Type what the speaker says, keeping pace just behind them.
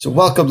So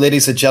welcome,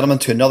 ladies and gentlemen,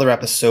 to another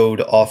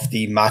episode of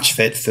the Match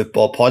Fit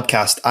Football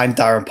Podcast. I'm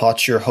Darren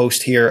Potts, your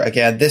host here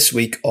again this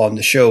week on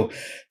the show.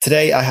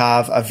 Today I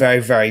have a very,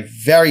 very,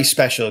 very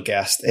special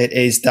guest. It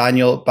is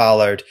Daniel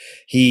Ballard.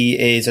 He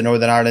is a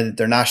Northern Ireland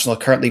international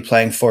currently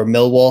playing for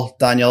Millwall.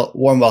 Daniel,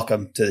 warm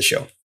welcome to the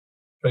show.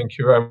 Thank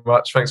you very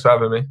much. Thanks for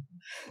having me.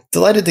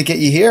 Delighted to get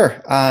you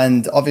here.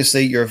 And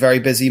obviously you're a very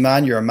busy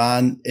man. You're a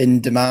man in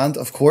demand,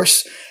 of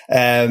course.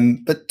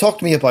 But talk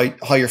to me about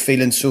how you're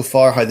feeling so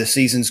far, how the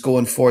season's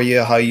going for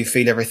you, how you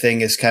feel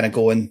everything is kind of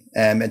going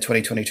in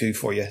 2022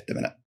 for you at the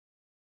minute.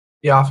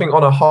 Yeah, I think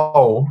on a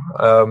whole,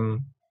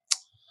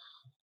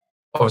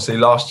 obviously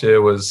last year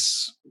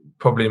was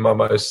probably my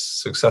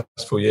most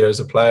successful year as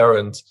a player,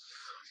 and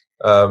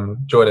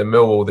joining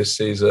Millwall this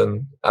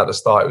season at the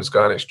start, it was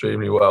going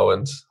extremely well,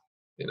 and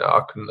I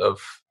couldn't have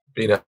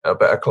been at a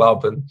better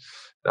club, and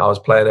I was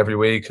playing every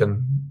week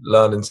and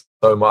learning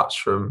so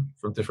much from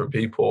different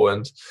people.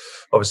 And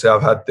obviously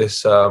I've had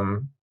this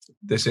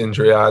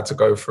injury I had to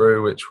go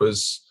through, which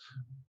was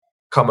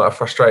come at a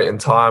frustrating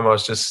time. I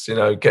was just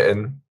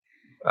getting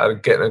a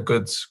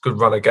good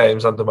run of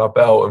games under my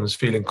belt and was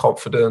feeling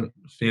confident,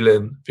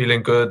 feeling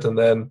good, and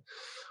then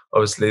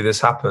obviously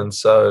this happened.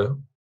 So,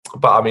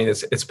 but I mean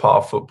it's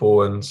part of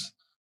football, and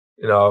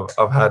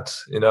I've had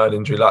an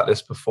injury like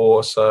this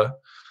before, so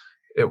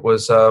it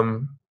was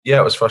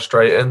it was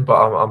frustrating, but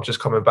I'm just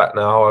coming back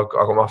now. I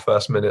got my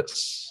first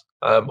minutes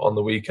on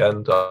the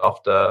weekend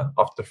after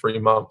 3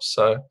 months,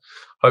 so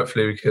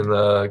hopefully we can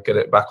get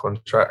it back on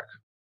track.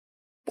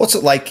 What's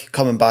it like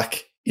coming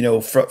back,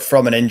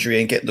 from an injury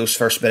and getting those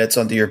first minutes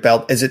under your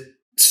belt?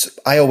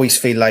 I always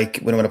feel like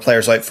when a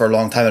player's out for a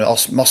long time,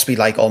 it must be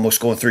like almost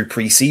going through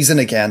pre-season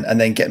again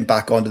and then getting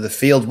back onto the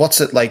field.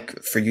 What's it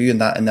like for you in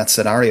that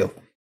scenario?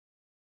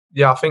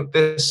 Yeah, I think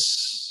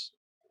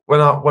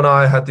when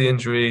I had the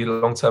injury,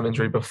 long-term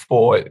injury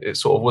before, it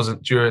sort of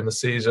wasn't during the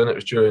season. It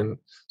was during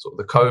sort of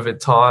the COVID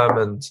time,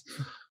 and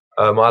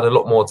I had a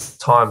lot more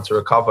time to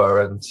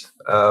recover and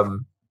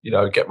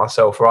get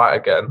myself right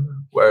again.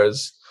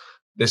 Whereas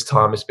this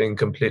time it's been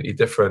completely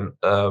different.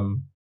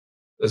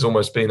 There's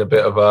almost been a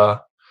bit of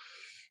a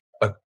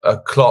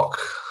clock.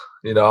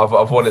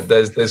 I've wanted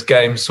there's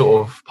games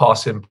sort of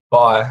passing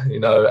by,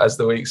 as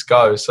the weeks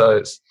go. So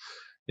it's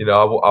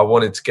I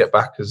wanted to get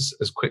back as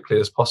quickly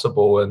as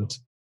possible. And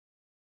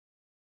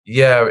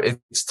yeah,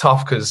 it's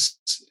tough because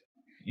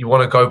you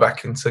want to go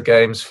back into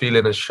games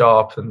feeling as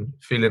sharp and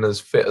feeling as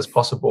fit as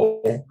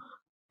possible,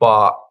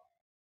 but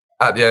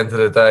at the end of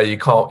the day, you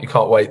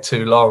can't wait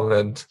too long,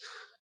 and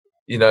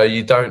you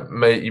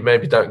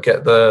maybe don't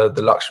get the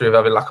luxury of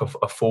having like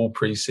a full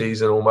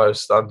pre-season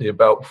almost under your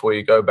belt before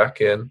you go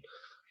back in.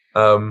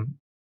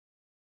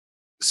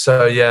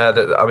 So yeah,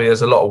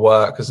 there's a lot of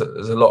work, there's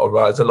a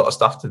lot of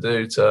stuff to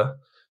do to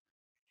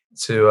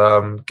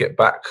get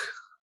back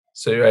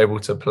so you're able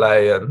to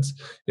play. And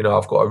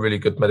I've got a really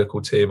good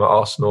medical team at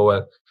Arsenal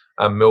and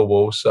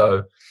Millwall,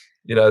 so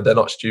they're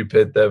not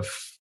stupid. They've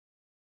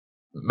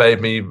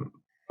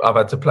I've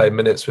had to play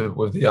minutes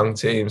with the young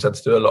teams, had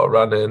to do a lot of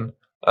running,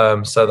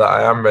 so that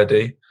I am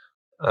ready.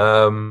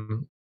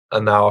 And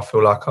now I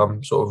feel like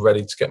I'm sort of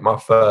ready to get my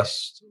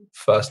first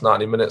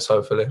 90 minutes,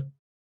 hopefully.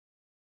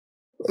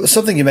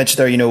 Something you mentioned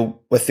there,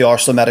 with the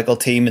Arsenal medical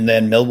team and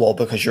then Millwall,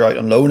 because you're out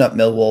on loan at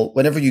Millwall,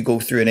 whenever you go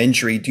through an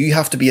injury, do you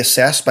have to be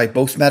assessed by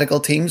both medical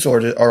teams,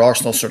 or are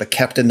Arsenal sort of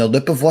kept in the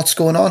loop of what's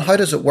going on? How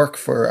does it work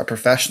for a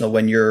professional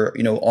when you're,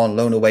 on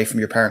loan away from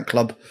your parent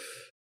club?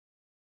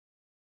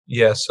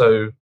 Yeah,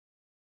 so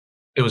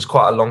it was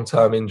quite a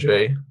long-term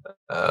injury.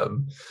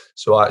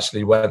 So I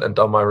actually went and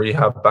done my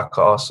rehab back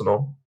at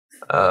Arsenal,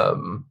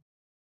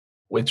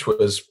 which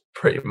was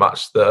pretty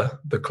much the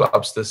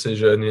club's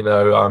decision.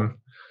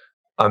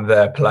 I'm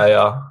their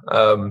player.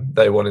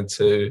 They wanted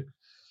to,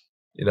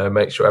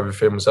 make sure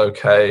everything was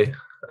okay.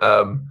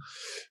 And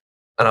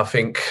I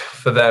think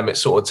for them, it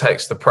sort of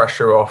takes the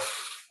pressure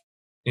off.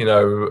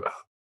 Millwall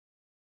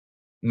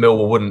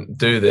wouldn't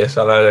do this.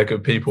 I know they're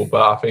good people,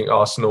 but I think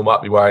Arsenal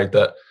might be worried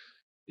that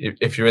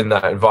if you're in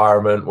that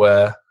environment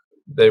where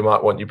they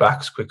might want you back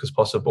as quick as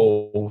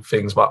possible,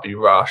 things might be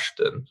rushed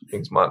and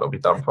things might not be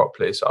done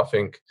properly. So I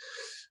think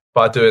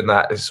by doing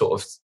that, it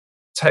sort of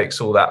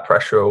takes all that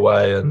pressure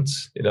away, and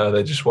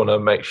they just want to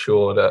make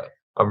sure that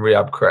I'm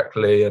rehabbed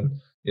correctly. And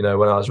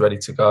when I was ready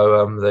to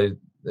go,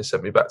 they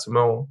sent me back to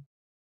Millwall.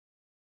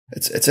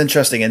 It's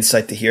interesting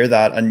insight to hear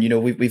that. And,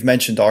 we've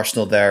mentioned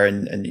Arsenal there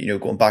and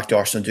going back to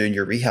Arsenal doing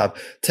your rehab.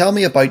 Tell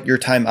me about your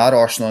time at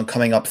Arsenal and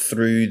coming up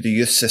through the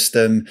youth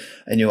system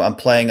and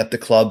playing at the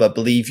club. I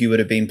believe you would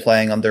have been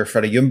playing under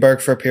Freddie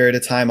Ljungberg for a period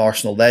of time,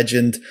 Arsenal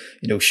legend,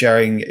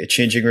 sharing a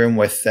changing room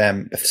with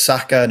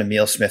Saka and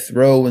Emile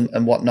Smith-Rowe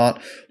and whatnot.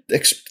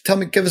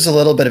 Give us a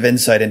little bit of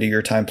insight into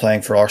your time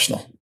playing for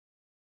Arsenal.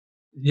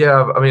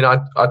 Yeah, I mean,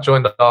 I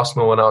joined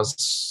Arsenal when I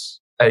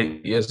was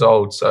 8 years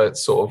old, so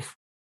it's sort of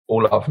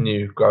all I've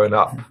knew growing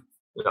up.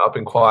 I've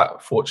been quite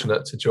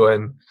fortunate to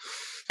join,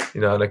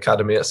 an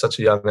academy at such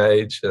a young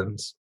age, and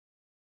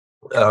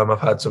I've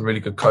had some really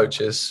good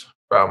coaches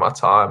throughout my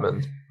time,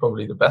 and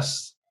probably the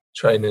best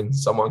training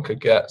someone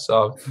could get.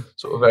 So I'm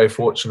sort of very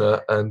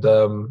fortunate, and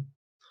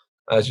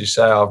as you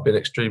say, I've been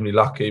extremely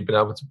lucky, been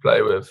able to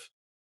play with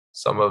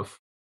some of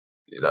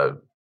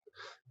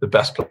the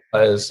best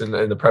players in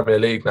the Premier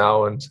League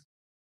now, and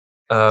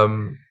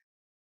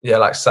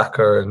like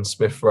Saka and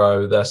Smith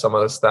Rowe, they're some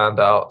of the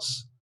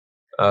standouts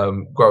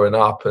growing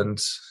up,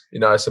 and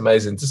it's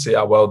amazing to see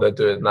how well they're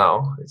doing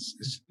now.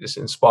 It's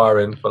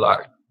inspiring for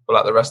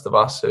the rest of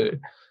us who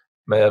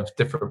may have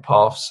different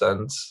paths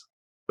and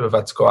who have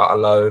had to go out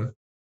on loan.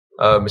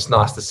 It's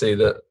nice to see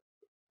that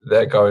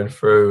they're going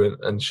through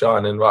and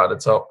shining right at the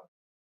top.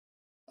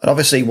 And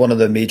obviously one of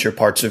the major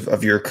parts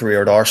of your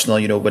career at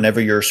Arsenal,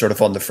 whenever you're sort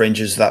of on the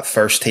fringes of that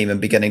first team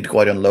and beginning to go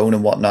out on loan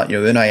and whatnot,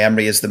 Unai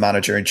Emery is the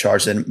manager in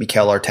charge, and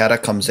Mikel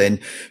Arteta comes in.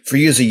 For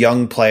you as a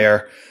young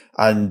player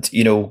and,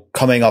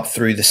 coming up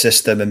through the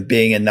system and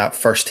being in that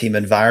first team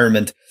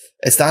environment,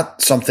 is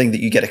that something that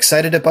you get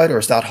excited about, or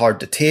is that hard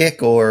to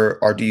take, or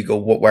do you go,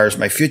 where's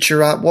my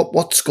future at?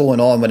 What's going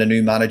on when a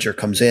new manager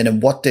comes in,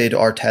 and what did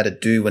Arteta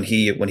do when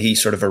he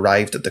sort of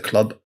arrived at the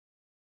club?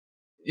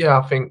 Yeah,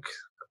 I think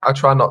I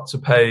try not to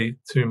pay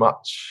too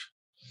much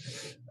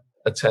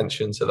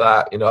attention to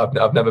that.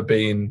 I've never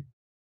been,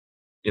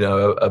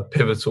 a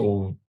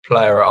pivotal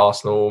player at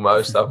Arsenal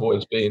almost. I've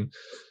always been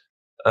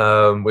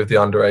with the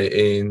under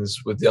 18s,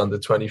 with the under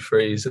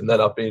 23s, and then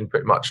I've been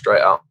pretty much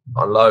straight out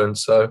on loan.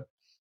 So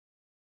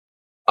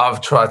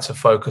I've tried to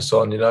focus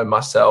on,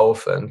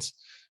 myself, and,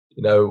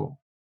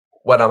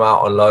 when I'm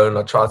out on loan,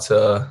 I try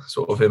to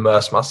sort of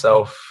immerse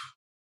myself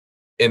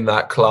in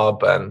that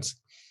club and,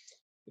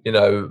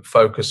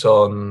 focus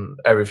on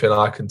everything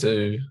I can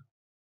do,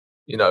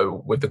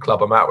 with the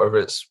club I'm at, whether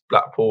it's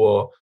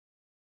Blackpool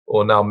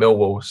or now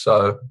Millwall.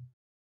 So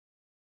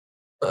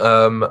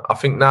I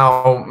think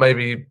now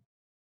maybe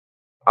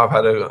I've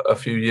had a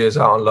few years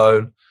out on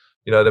loan.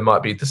 There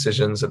might be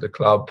decisions at the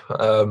club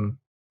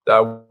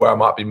where I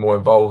might be more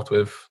involved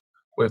with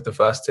the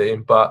first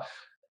team, but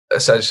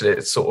essentially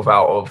it's sort of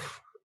out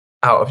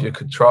of your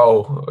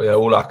control.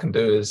 All I can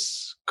do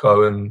is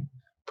go and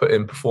put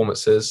in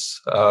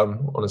performances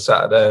on a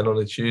Saturday and on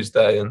a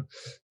Tuesday, and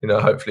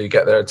hopefully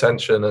get their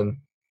attention. And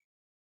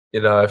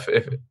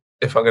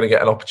if I'm going to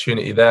get an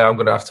opportunity there, I'm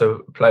going to have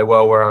to play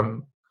well where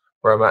I'm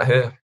at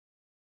here.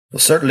 Well,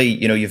 certainly,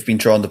 you've been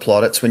drawn to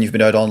plaudits when you've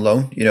been out on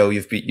loan.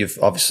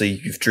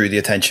 You've drew the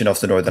attention of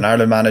the Northern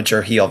Ireland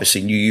manager. He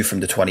obviously knew you from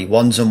the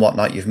 21s and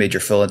whatnot. You've made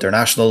your full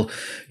international,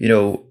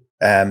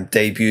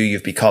 debut.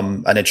 You've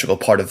become an integral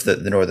part of the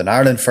Northern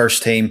Ireland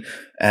first team,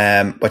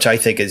 which I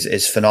think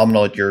is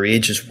phenomenal at your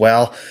age as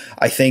well.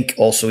 I think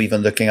also, even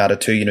looking at it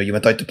too, you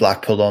went out to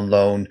Blackpool on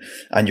loan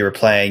and you were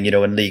playing,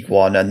 in League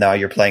One, and now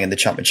you're playing in the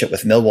Championship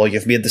with Millwall.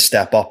 You've made the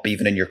step up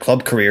even in your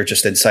club career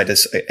just inside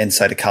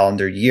a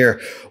calendar year.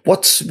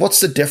 What's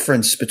the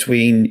difference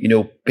between,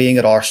 being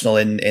at Arsenal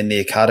in the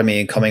academy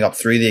and coming up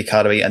through the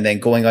academy and then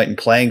going out and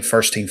playing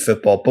first team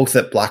football, both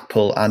at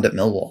Blackpool and at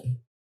Millwall?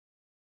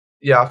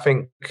 Yeah, I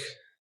think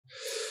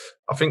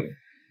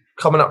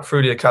coming up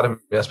through the academy,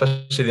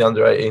 especially the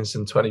under 18s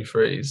and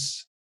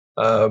 23s,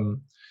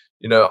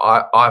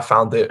 I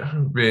found it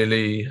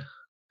really,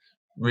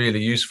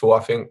 really useful. I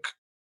think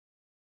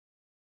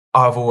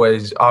I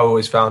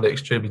always found it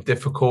extremely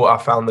difficult. I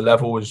found the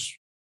level was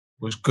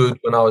good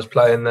when I was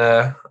playing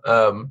there.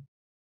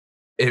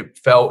 It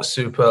felt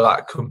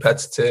super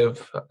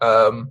competitive,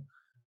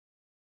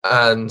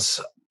 and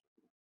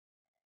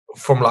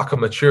from a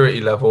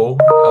maturity level,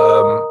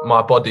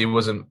 my body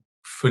wasn't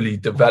fully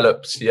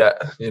developed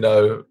yet,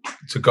 to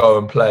go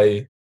and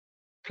play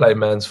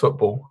men's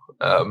football.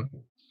 And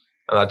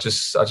I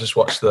just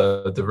watched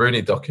the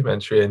Rooney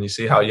documentary, and you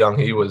see how young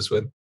he was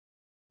when,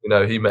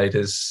 he made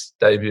his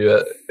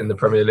debut in the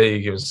Premier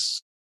League. He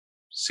was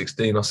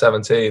 16 or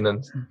 17,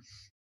 and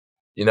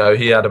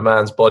he had a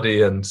man's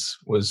body and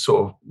was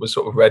sort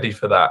of ready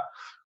for that.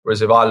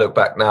 Whereas if I look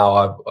back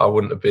now, I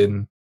wouldn't have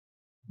been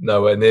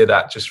nowhere near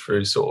that just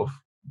through sort of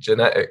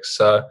genetics.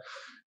 So,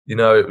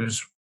 it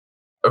was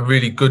a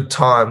really good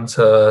time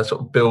to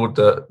sort of build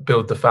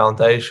the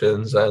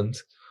foundations, and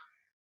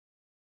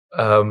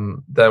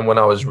then when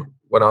I was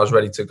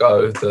ready to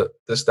go,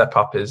 the step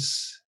up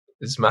is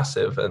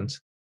massive, and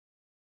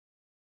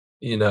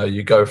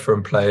you go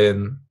from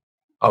playing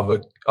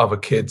other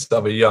kids,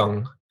 other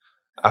young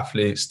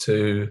athletes,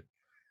 to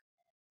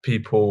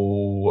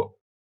people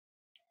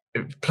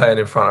playing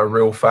in front of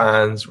real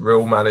fans,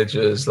 real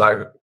managers,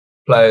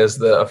 players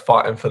that are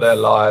fighting for their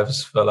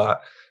lives, for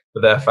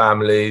their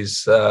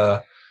families.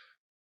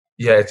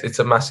 It's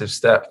a massive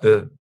step.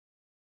 The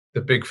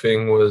big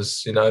thing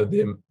was,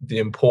 the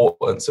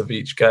importance of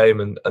each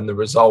game and the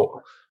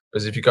result.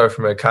 Because if you go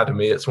from an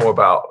academy, it's more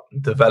about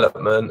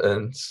development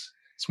and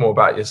it's more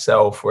about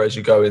yourself. Whereas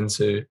you go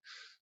into,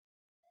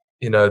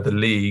 the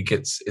league,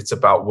 it's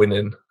about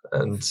winning,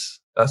 and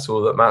that's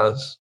all that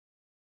matters.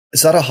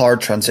 Is that a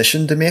hard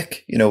transition to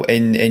make,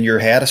 in your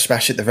head,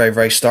 especially at the very,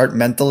 very start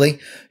mentally,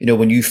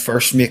 when you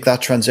first make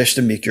that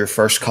transition, make your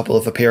first couple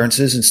of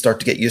appearances and start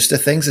to get used to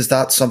things? Is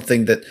that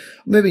something that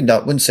maybe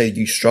not, wouldn't say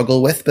you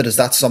struggle with, but is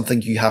that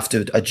something you have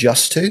to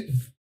adjust to?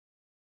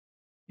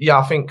 Yeah,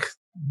 I think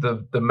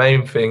the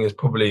main thing is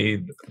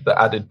probably the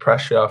added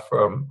pressure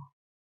from,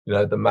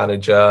 the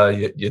manager,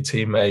 your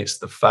teammates,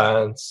 the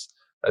fans.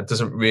 It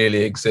doesn't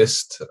really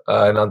exist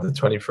in under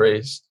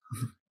 23s.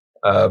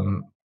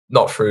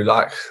 Not through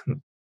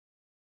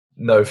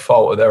no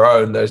fault of their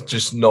own. There's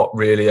just not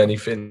really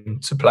anything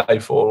to play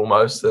for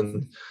almost,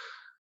 and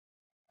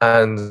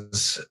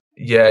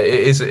yeah,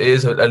 it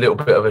is a little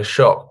bit of a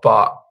shock.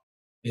 But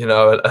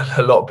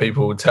a lot of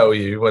people will tell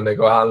you when they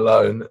go out on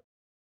loan,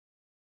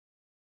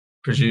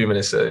 presuming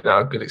it's a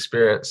good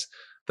experience,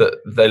 that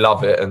they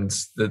love it, and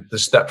the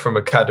step from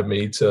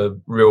academy to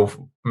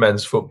real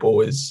men's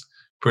football is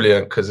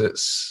brilliant because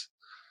it's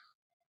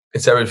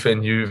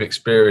everything you've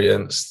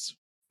experienced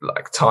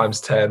times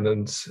 10,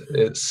 and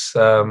it's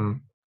the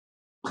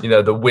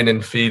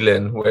winning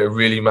feeling where it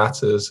really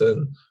matters,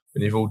 and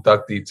when you've all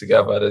dug deep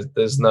together,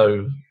 there's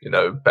no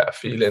better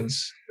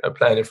feelings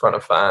playing in front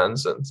of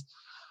fans. And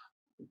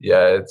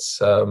yeah,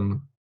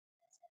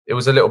 it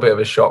was a little bit of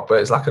a shock, but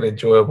it's an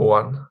enjoyable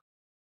one.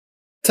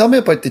 Tell me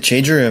about the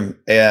changing room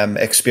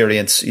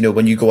experience,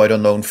 when you go out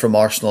on loan from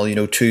Arsenal,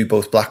 to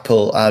both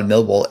Blackpool and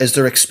Millwall. Is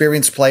there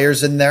experienced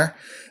players in there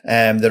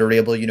that are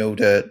able,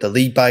 to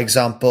lead by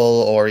example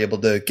or able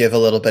to give a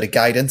little bit of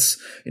guidance?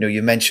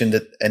 You mentioned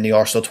that in the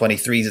Arsenal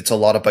 23s, it's a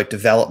lot about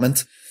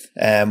development.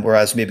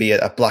 Whereas maybe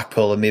at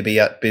Blackpool and maybe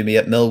at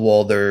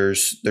Millwall,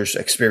 there's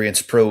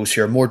experienced pros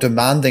who are more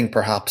demanding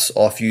perhaps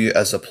of you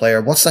as a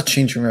player. What's that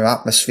changing room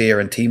atmosphere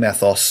and team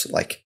ethos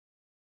like?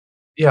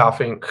 Yeah, I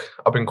think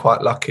I've been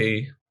quite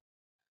lucky.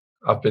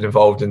 I've been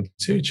involved in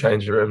 2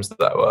 changing rooms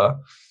that were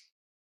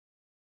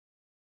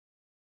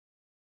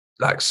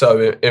so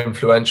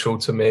influential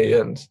to me,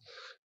 and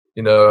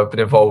I've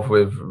been involved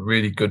with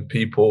really good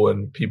people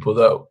and people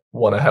that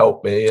want to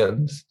help me,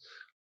 and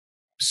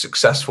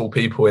successful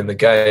people in the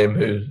game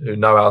who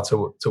know how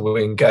to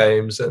win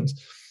games and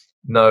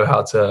know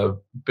how to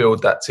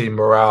build that team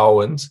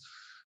morale and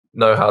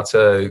know how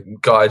to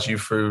guide you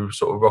through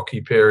sort of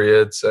rocky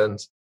periods. And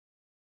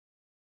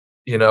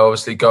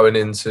obviously going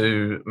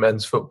into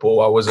men's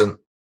football, I wasn't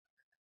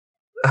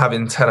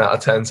having 10 out of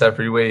 10s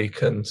every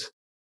week. And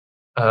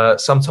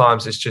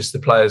sometimes it's just the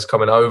players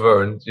coming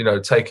over and,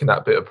 taking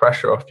that bit of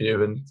pressure off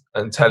you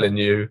and telling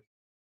you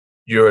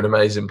you're an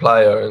amazing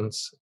player and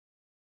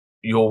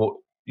you're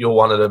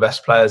one of the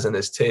best players in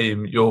this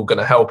team. You're going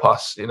to help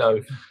us, you're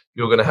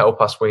going to help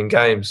us win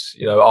games,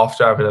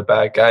 after having a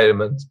bad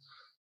game. And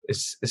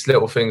it's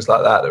little things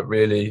like that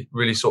really,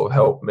 really sort of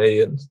helped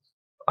me. And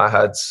I've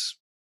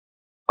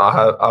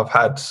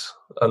had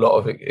a lot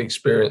of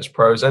experienced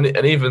pros and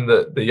even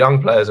the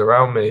young players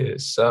around me.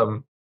 It's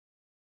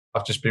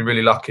I've just been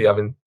really lucky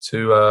having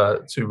two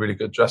really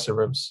good dressing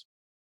rooms.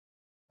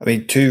 I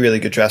mean, 2 really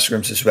good dressing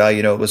rooms as well.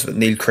 It was with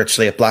Neil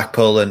Critchley at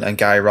Blackpool and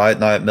Gary Rowett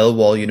now at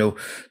Millwall.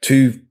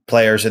 2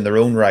 players in their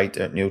own right,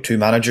 2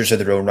 managers in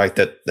their own right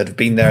that have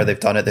been there. They've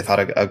done it. They've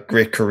had a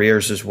great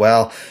careers as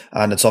well.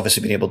 And it's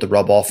obviously been able to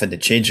rub off in the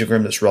changing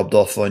room. That's rubbed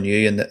off on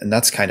you. And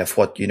that's kind of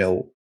what,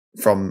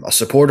 from a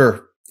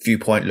supporter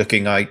viewpoint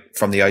looking out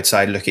from the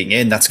outside looking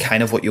in, that's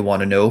kind of what you want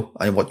to know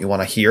and what you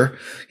want to hear,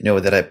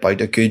 that about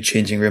a good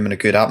changing room and a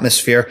good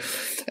atmosphere.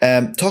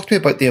 Talk to me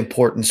about the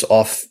importance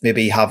of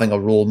maybe having a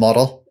role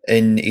model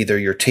in either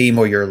your team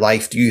or your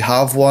life. Do you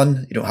have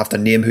one? You don't have to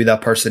name who that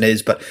person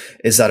is, but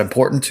is that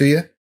important to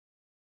you?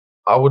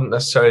 I wouldn't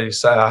necessarily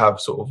say I have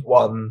sort of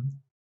one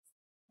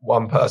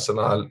person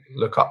I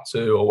look up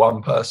to or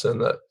one person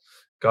that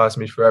guides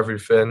me through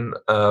everything.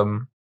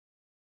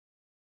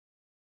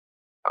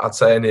 I'd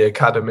say in the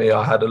academy,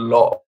 I had a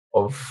lot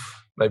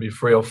of maybe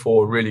 3 or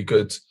 4 really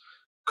good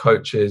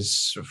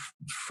coaches.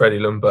 Freddie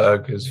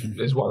Lundberg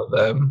is one of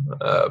them.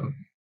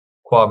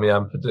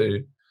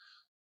 Kwame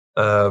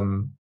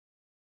Ampadu,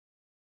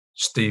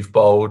 Steve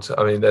Bold.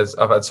 I mean,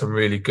 I've had some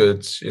really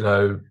good,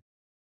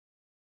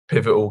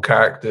 pivotal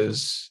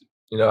characters,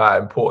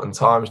 at important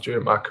times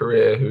during my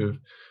career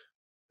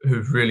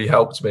who've really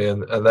helped me,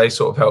 and they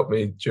sort of helped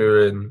me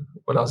during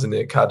when I was in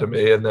the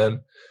academy, and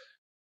then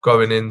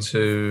going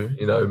into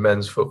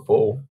men's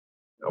football.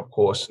 Of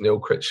course, Neil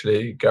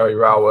Critchley, Gary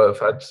Rowett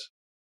have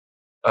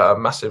had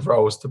massive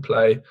roles to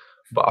play,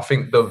 but I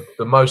think the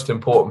most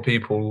important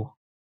people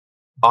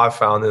I've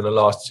found in the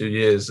last 2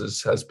 years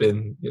has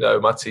been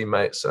my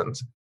teammates. And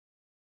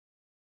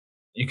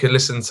you can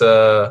listen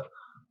to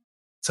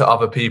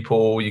other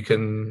people,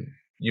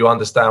 you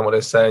understand what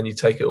they're saying, you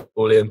take it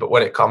all in, but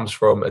when it comes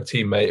from a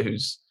teammate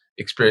who's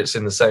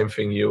experiencing the same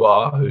thing you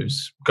are,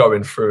 who's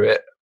going through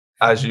it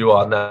as you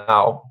are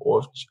now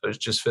or has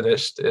just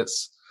finished, it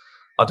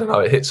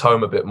hits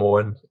home a bit more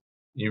and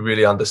you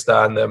really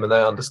understand them and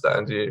they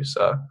understand you.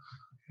 So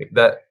I think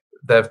that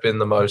they've been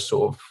the most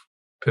sort of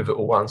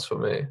pivotal ones for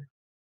me.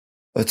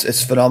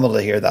 It's phenomenal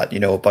to hear that,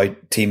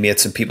 about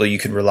teammates and people you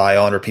can rely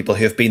on, or people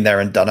who have been there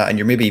and done it, and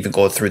you're maybe even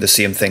going through the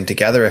same thing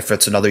together if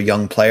it's another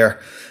young player,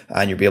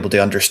 and you'll be able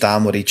to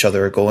understand what each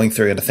other are going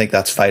through. And I think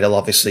that's vital,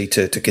 obviously,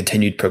 to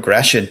continued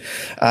progression.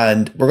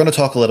 And we're going to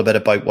talk a little bit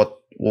about what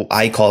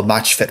I call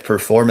match fit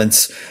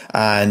performance.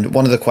 And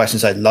one of the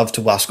questions I'd love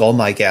to ask all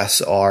my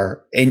guests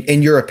are,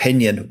 in your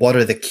opinion, what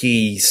are the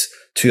keys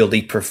to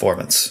elite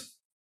performance?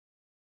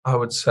 I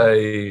would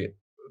say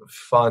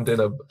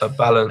finding a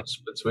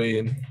balance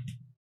between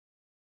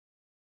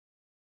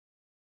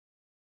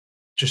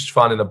just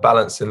finding a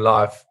balance in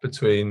life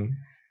between,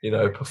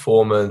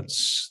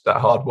 performance, that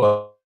hard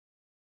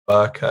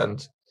work,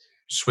 and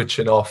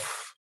switching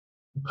off,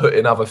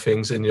 putting other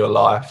things in your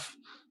life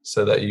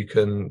so that you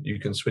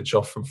can switch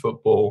off from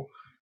football,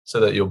 so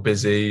that you're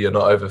busy, you're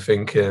not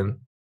overthinking.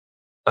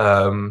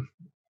 And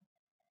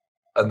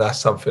that's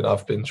something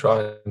I've been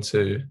trying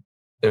to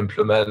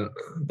implement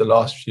the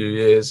last few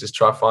years, is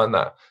try to find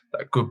that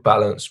good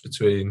balance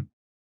between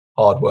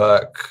hard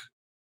work,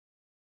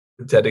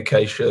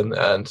 dedication,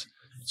 and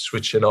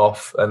switching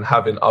off, and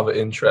having other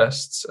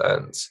interests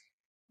and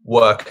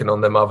working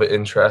on them other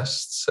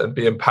interests, and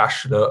being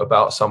passionate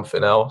about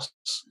something else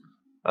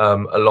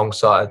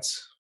alongside,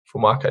 for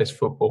my case,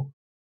 football.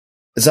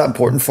 Is that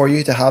important for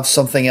you to have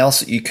something else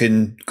that you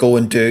can go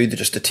and do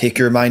just to take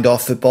your mind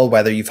off football,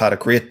 whether you've had a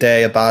great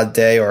day, a bad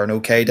day, or an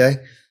okay day?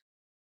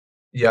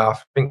 Yeah, I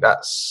think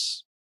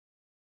that's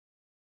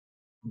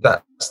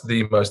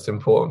the most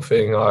important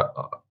thing.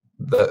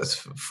 That's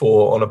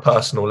for, on a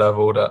personal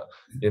level, that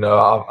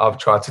I've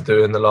tried to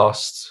do in the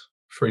last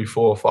 3,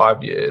 4,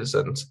 5 years.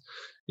 And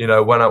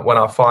when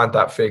I find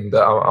that thing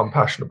that I'm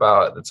passionate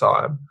about at the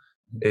time,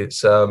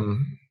 it's there's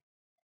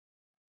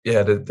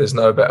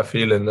no better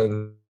feeling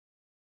than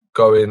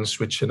going,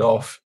 switching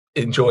off,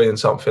 enjoying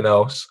something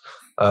else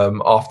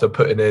after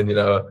putting in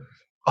a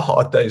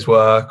hard day's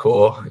work,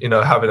 or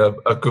having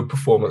a good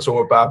performance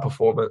or a bad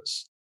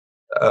performance.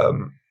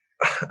 And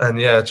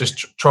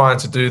just trying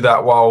to do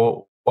that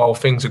while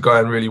things are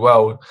going really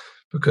well,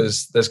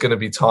 because there's going to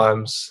be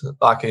times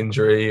like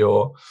injury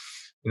or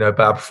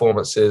bad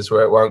performances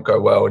where it won't go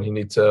well, and you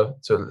need to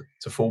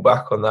fall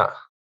back on that.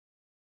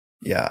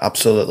 Yeah,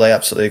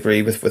 absolutely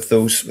agree with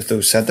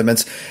those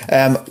sentiments.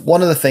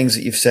 One of the things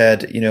that you've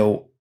said,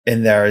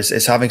 in there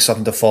is having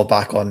something to fall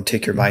back on,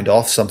 take your mind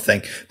off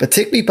something. But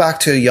take me back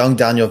to a young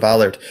Daniel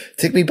Ballard.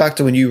 Take me back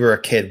to when you were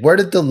a kid. Where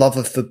did the love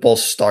of football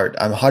start?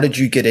 How did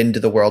you get into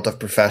the world of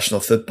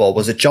professional football?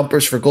 Was it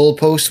jumpers for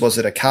goalposts? Was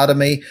it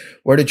academy?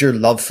 Where did your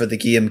love for the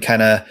game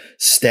kind of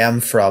stem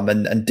from?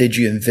 And did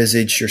you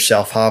envisage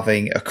yourself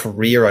having a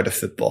career out of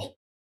football?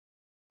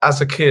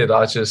 As a kid,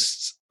 I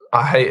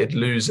hated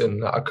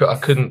losing. I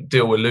couldn't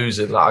deal with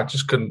losing. I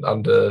just couldn't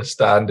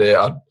understand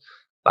it.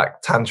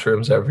 Like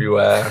tantrums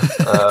everywhere.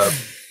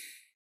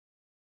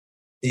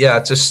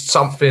 Just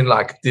something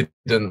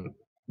didn't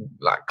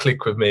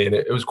click with me, and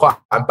it was quite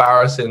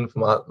embarrassing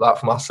for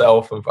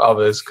myself and for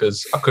others,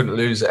 because I couldn't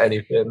lose at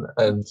anything.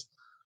 And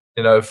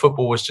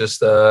football was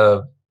just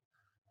a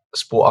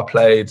sport I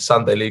played,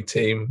 Sunday league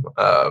team,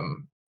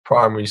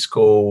 primary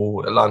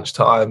school, at lunch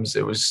times.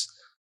 It was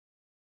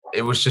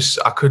just,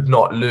 I could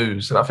not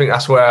lose, and I think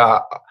that's where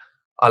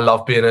I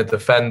love being a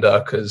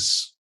defender,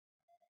 because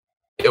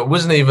it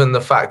wasn't even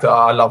the fact that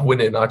I love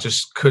winning. I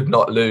just could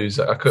not lose.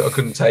 I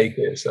couldn't take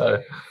it.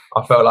 So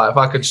I felt like if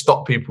I could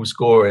stop people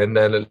scoring,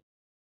 then at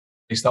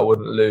least I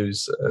wouldn't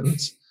lose. And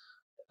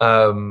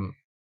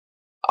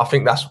I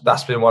think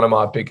that's been one of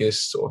my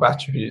biggest sort of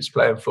attributes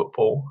playing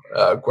football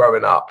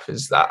growing up,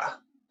 is that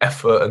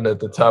effort and the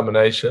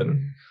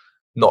determination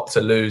not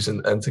to lose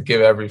and to give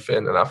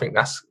everything. And I think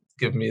that's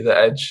given me the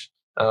edge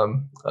a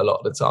lot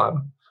of the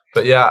time.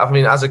 But yeah, I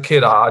mean, as a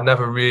kid, I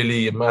never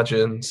really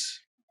imagined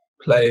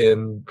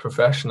playing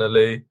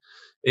professionally,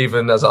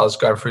 even as I was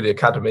going through the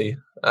academy.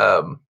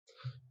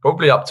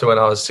 Probably up to when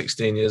I was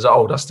 16 years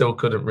old, I still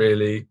couldn't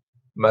really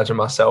imagine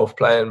myself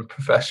playing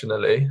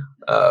professionally.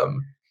 But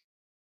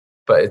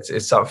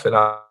it's something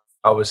I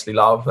obviously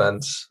love,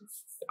 and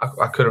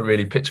I couldn't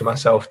really picture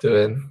myself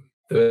doing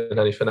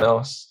anything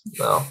else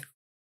now.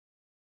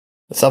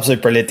 It's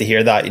absolutely brilliant to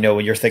hear that,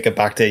 when you're thinking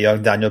back to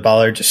young Daniel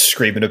Ballard, just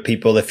screaming at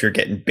people if you're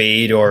getting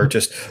beat, or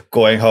just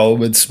going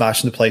home and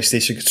smashing the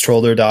PlayStation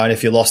controller down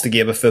if you lost a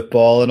game of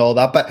football and all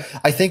that. But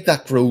I think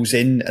that grows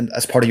in, and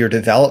as part of your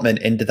development,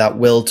 into that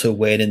will to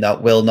win and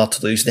that will not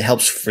to lose. And it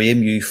helps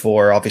frame you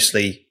for,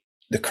 obviously,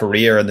 the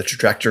career and the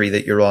trajectory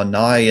that you're on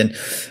now. And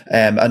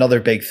another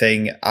big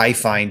thing I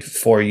find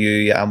for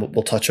you, and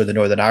we'll touch on the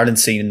Northern Ireland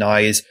scene now,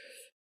 is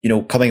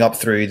coming up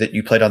through that,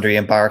 you played under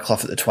Ian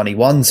Barraclough at the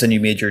 21s, and you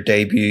made your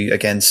debut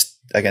against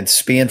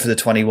Spain for the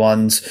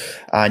 21s,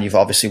 and you've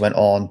obviously went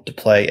on to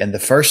play in the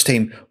first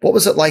team. What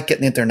was it like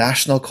getting the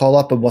international call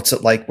up, and what's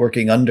it like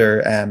working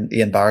under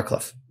Ian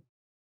Barraclough?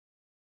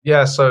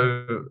 Yeah,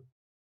 so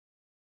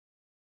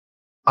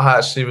I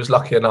actually was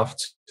lucky enough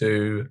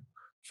to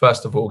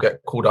first of all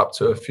get called up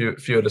to a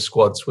few of the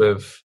squads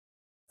with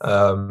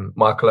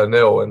Michael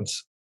O'Neill, and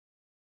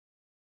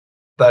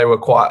they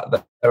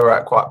were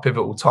at quite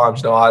pivotal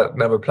times. I had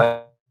never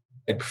played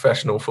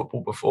professional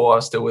football before. I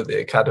was still with the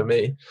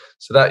academy.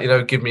 So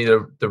that, give me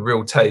the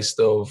real taste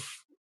of,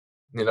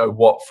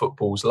 what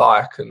football's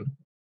like and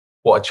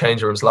what a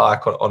change room's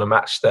like on a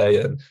match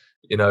day, and,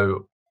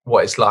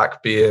 what it's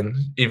like being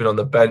even on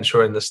the bench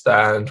or in the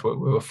stand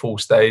with a full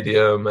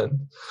stadium.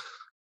 And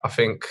I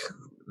think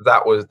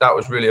that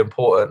was really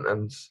important.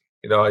 And,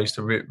 I used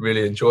to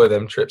really enjoy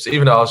them trips,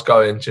 even though I was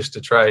going just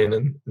to train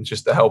and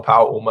just to help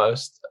out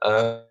almost.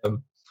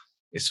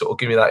 It sort of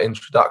gave me that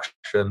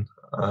introduction.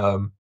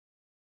 And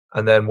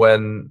then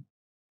when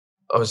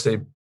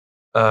obviously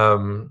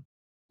the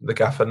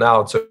gaffer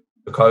now took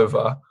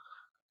over,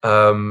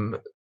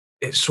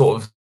 it's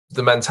sort of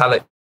the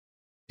mentality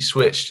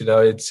switched.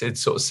 He'd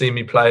sort of seen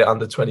me play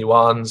under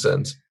 21s,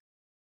 and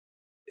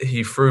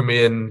he threw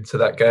me into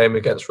that game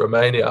against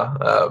Romania.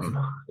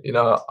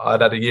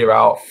 I'd had a year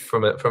out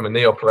from a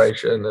knee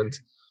operation and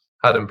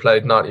hadn't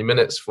played 90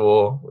 minutes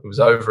for, it was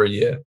over a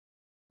year.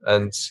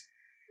 And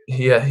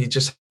he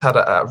just had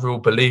a real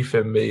belief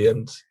in me,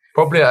 and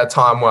probably at a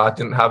time where I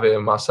didn't have it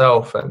in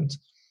myself. And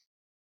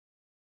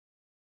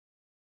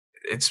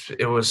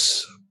it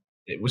was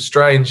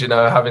strange,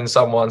 having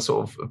someone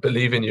sort of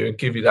believe in you and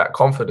give you that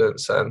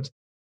confidence. And,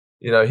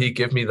 he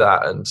gave me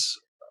that. And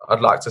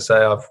I'd like to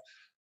say I've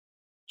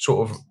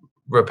sort of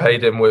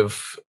repaid him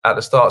with, at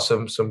the start,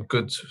 some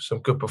good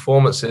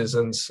performances.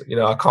 And,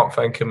 I can't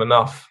thank him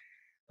enough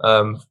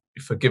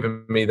for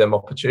giving me them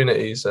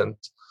opportunities. And,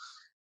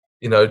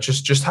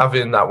 just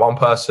having that one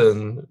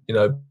person,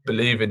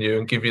 believe in you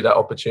and give you that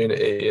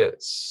opportunity,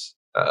 it's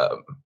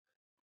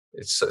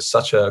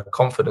such a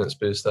confidence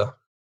booster.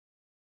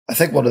 I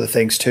think one of the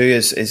things too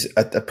is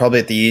probably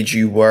at the age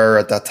you were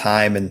at that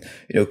time, and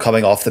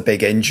coming off the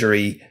big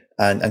injury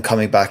and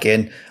coming back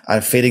in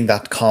and feeling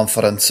that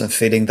confidence and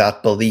feeling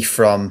that belief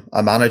from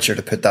a manager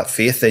to put that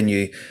faith in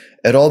you,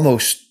 it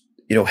almost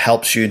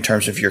helps you in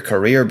terms of your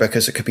career,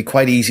 because it could be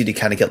quite easy to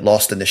kind of get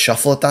lost in the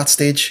shuffle at that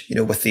stage,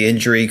 with the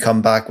injury,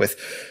 come back with,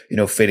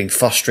 feeling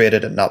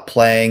frustrated and not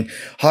playing.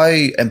 How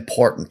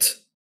important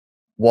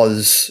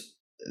was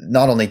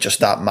not only just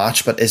that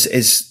match, but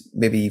is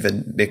maybe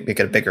even make it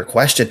a bigger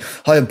question,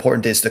 how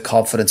important is the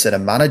confidence in a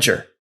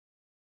manager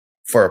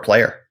for a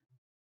player?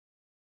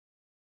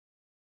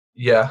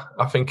 Yeah,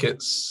 I think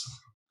it's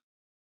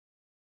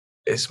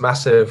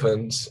massive,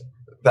 and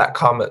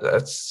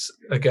that's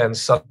again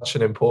such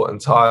an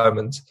important time.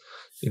 And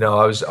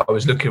I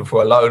was looking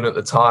for a loan at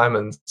the time,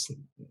 and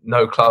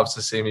no clubs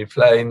to see me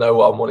play. No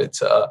one wanted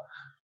to,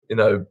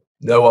 no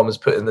one was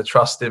putting the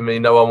trust in me.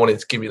 No one wanted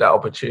to give me that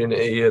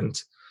opportunity.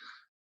 And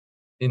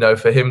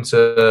for him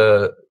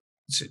to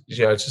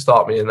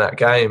start me in that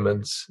game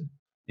and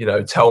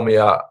tell me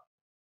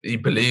he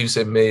believes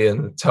in me,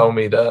 and tell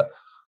me that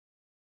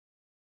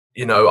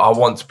I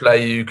want to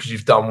play you because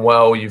you've done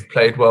well, you've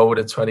played well with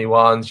the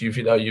 21s,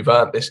 you've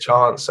earned this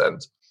chance.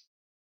 And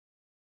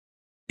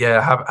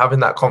having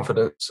that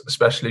confidence,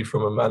 especially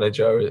from a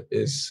manager,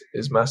 is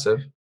massive.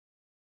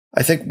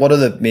 I think one of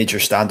the major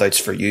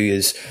standouts for you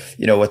is,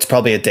 it's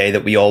probably a day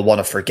that we all want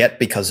to forget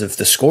because of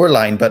the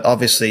scoreline, but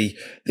obviously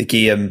the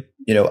game,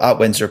 at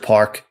Windsor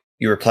Park,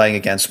 you were playing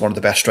against one of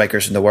the best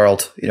strikers in the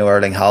world,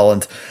 Erling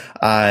Haaland,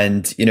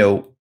 and,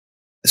 the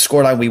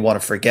scoreline we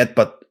want to forget,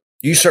 but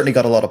you certainly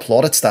got a lot of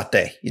plaudits that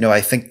day.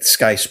 I think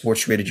Sky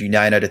Sports rated you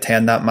 9 out of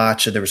 10 that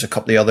match, and there was a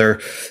couple of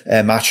other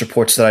match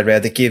reports that I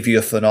read that gave you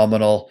a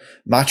phenomenal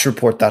match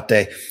report that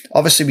day.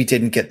 Obviously, we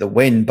didn't get the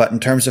win, but in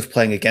terms of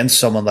playing against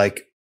someone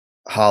like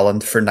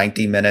Haaland for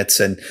 90 minutes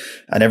and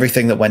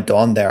everything that went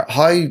on there,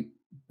 how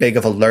big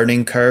of a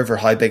learning curve or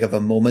how big of a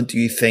moment do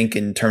you think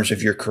in terms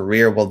of your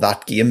career will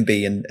that game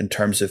be in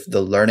terms of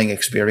the learning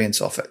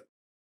experience of it?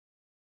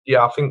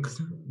 Yeah, I think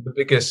the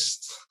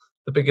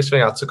biggest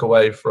thing I took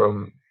away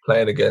from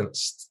playing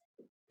against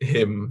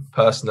him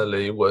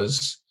personally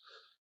was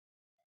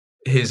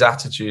his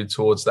attitude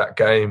towards that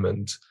game.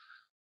 And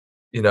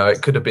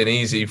it could have been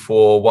easy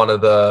for one of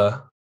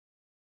the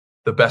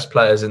best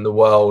players in the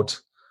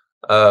world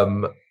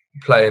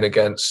playing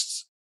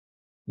against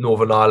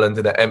Northern Ireland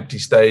in an empty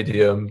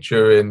stadium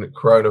during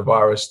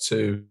coronavirus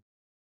to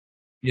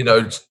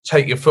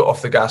take your foot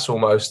off the gas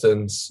almost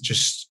and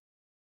just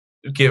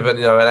give it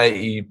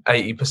an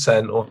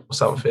 80% or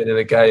something in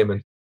a game.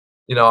 And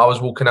I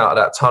was walking out of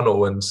that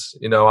tunnel, and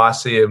I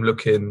see him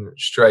looking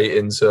straight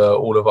into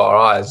all of our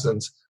eyes,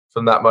 and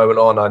from that moment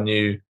on, I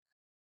knew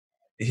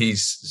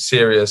he's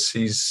serious.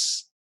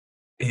 He's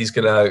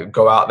gonna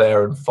go out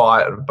there and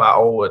fight and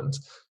battle. And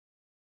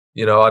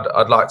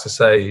I'd like to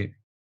say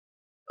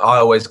I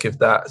always give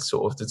that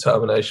sort of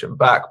determination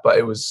back, but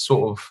it was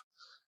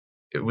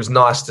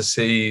nice to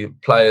see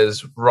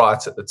players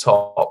right at the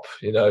top,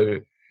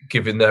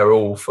 giving their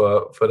all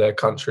for their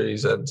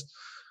countries. And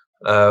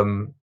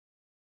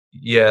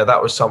that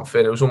was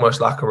something. It was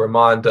almost like a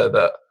reminder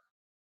that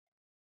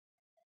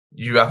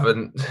you've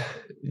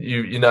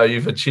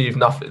achieved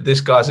nothing.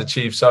 This guy's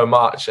achieved so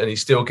much, and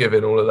he's still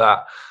giving all of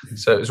that.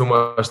 So it was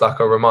almost like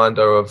a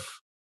reminder of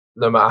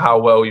no matter how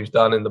well you've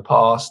done in the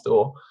past,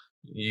 or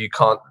you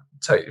can't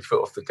take your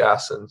foot off the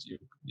gas, and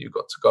you've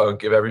got to go and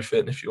give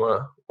everything if you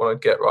want to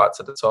get right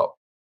to the top.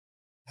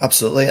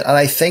 Absolutely. And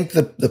I think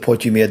the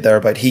point you made there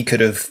about he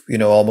could have,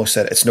 almost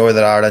said it's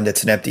Northern Ireland,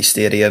 it's an empty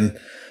stadium.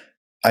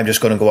 I'm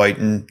just going to go out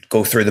and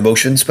go through the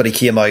motions. But he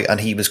came out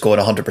and he was going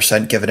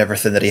 100%, giving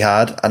everything that he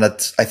had. And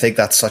I think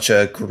that's such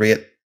a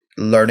great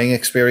learning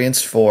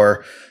experience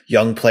for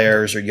young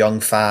players or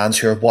young fans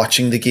who are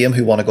watching the game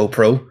who want to go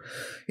pro.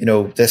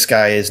 This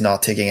guy is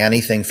not taking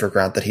anything for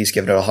granted. He's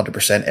given it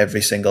 100%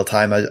 every single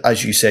time.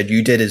 As you said,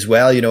 you did as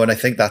well, and I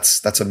think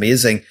that's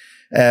amazing.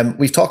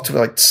 We've talked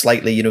about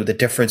slightly, the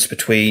difference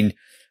between,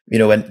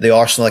 in the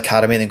Arsenal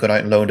Academy and then going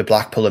out and loan to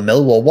Blackpool and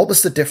Millwall. What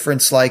was the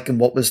difference like, and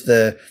what was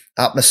the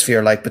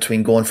atmosphere like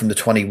between going from the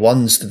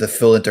 21s to the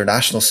full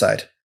international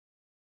side? I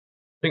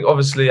think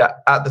obviously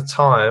at the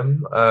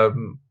time,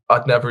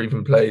 I'd never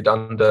even played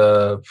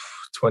under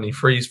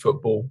 23s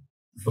football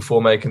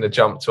before making the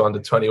jump to under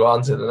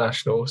 21s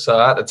international.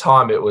 So at the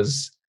time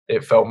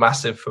it felt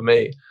massive for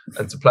me,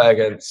 and to play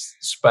against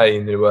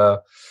Spain, who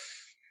were,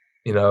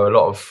 a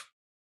lot of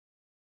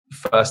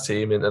first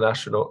team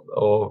international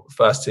or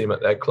first team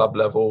at their club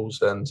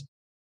levels, and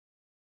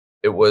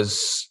it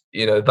was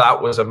that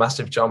was a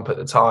massive jump at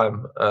the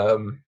time,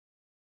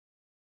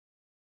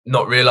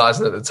 not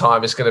realizing at the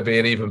time it's going to be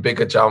an even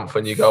bigger jump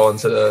when you go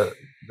onto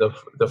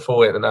the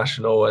full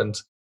international. And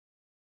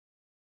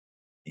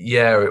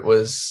it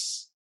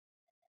was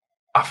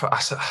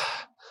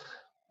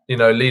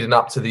leading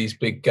up to these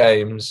big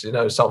games,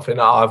 something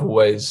that I've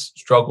always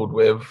struggled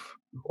with,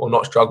 or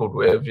not struggled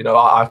with.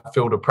 I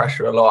feel the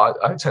pressure a lot.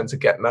 I tend to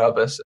get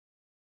nervous.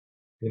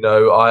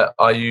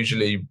 I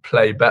usually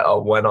play better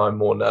when I'm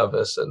more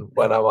nervous and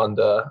when I'm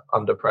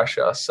under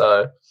pressure.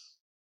 So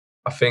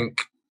I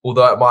think,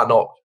 although it might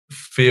not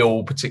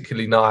feel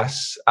particularly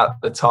nice at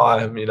the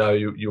time,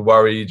 you're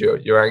worried,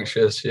 you're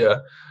anxious,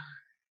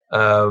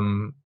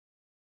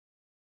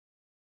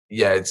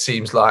 it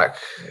seems like,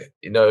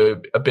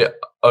 a bit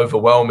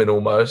overwhelming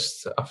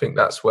almost. I think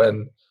that's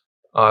when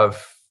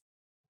I've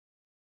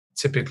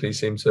typically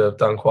seem to have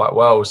done quite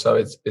well. So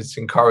it's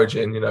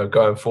encouraging,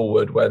 going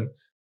forward when,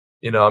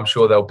 I'm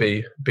sure there'll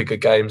be bigger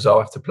games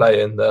I'll have to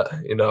play in that,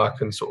 I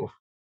can sort of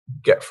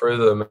get through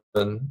them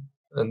and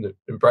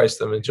embrace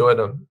them, enjoy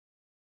them.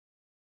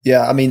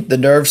 Yeah, I mean, the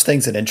nerves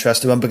thing's an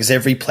interesting one because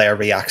every player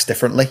reacts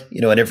differently,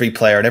 and every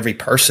player and every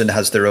person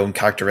has their own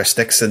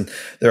characteristics. And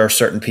there are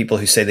certain people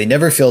who say they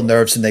never feel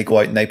nerves and they go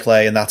out and they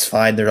play, and that's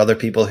fine. There are other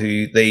people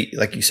who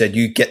like you said,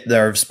 you get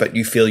nerves, but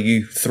you feel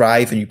you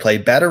thrive and you play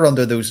better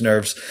under those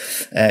nerves.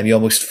 You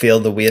almost feel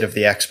the weight of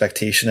the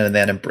expectation and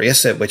then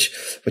embrace it, which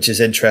is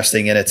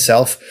interesting in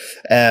itself.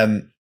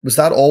 Was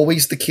that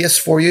always the case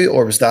for you,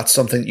 or was that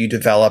something that you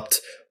developed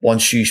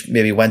once you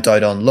maybe went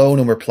out on loan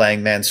and were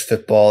playing men's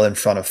football in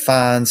front of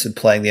fans and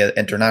playing the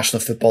international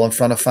football in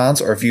front of fans?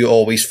 Or have you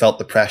always felt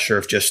the pressure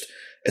of just,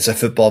 it's a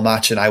football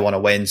match and I want to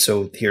win,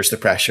 so here's the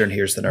pressure and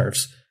here's the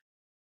nerves?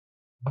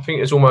 I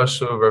think it's almost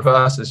sort of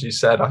reverse, as you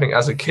said. I think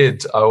as a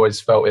kid, I always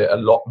felt it a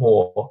lot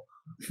more.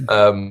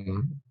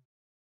 Under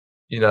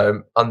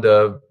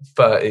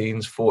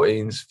 13s,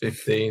 14s,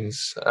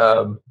 15s.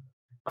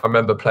 I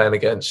remember playing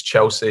against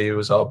Chelsea, who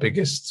was our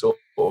biggest sort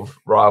of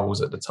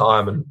rivals at the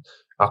time, and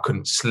I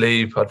couldn't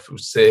sleep. I'd feel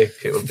sick.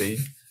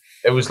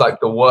 It was like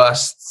the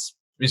worst.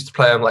 We used to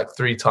play them like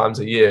 3 times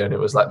a year, and it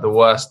was like the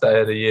worst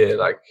day of the year,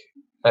 like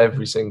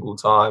every single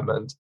time.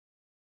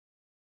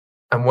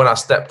 And when I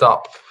stepped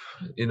up,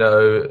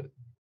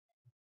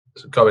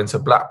 going to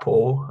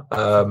Blackpool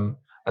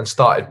and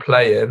started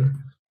playing,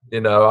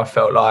 I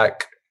felt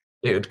like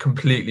it would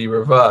completely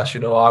reverse.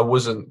 I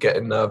wasn't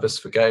getting nervous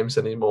for games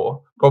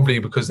anymore, probably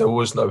because there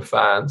was no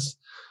fans.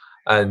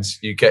 And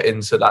you get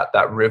into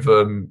that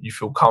rhythm, you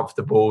feel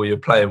comfortable, you're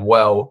playing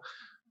well.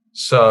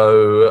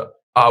 So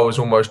I was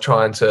almost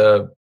trying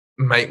to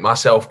make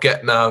myself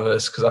get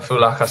nervous because I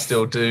feel like I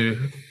still do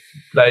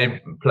play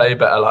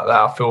better like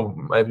that. I feel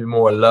maybe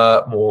more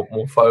alert, more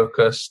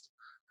focused.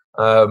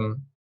 So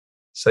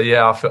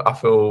yeah, I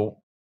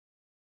feel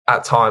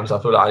at times I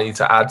feel like I need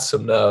to add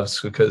some nerves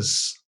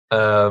because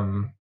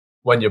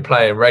when you're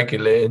playing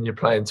regularly and you're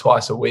playing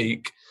twice a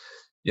week,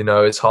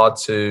 it's hard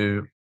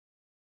to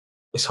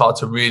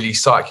really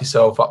psych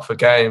yourself up for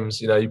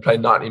games. You play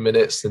 90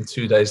 minutes and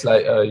 2 days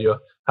later you're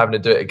having to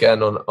do it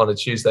again on a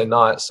Tuesday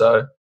night.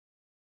 So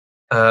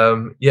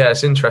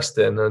it's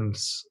interesting. And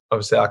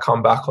obviously I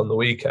come back on the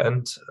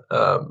weekend.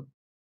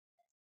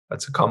 Had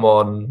to come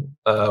on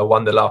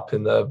 1-0 up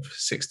in the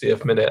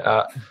 60th minute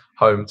at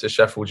home to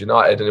Sheffield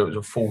United, and it was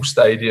a full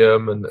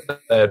stadium and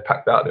they had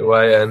packed out the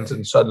away end,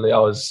 and suddenly I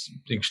was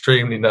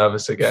extremely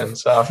nervous again.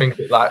 So I think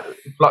it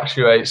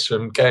fluctuates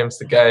from games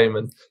to game,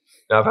 and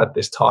I've had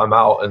this time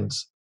out and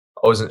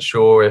I wasn't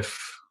sure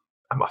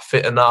am I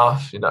fit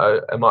enough,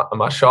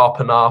 am I sharp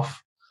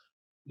enough,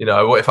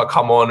 what if I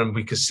come on and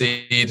we could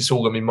see it's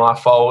all gonna be my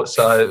fault.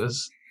 So it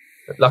was,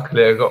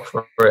 luckily I got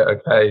through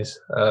it okay.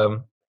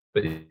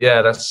 But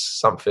yeah, that's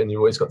something you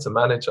always got to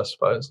manage, I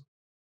suppose.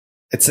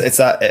 It's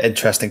that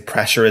interesting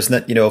pressure, isn't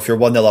it? If you're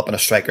 1-0 up and a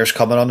striker's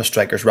coming on, the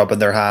striker's rubbing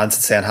their hands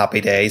and saying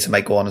happy days and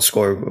might go on and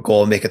score a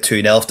goal and make it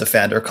 2-0. If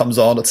defender comes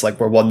on, it's like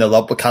we're 1-0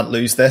 up, we can't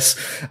lose this.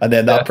 And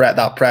then that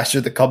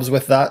pressure that comes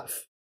with that.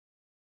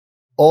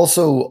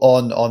 Also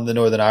on the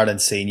Northern Ireland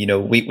scene, you know,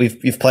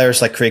 we've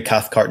players like Craig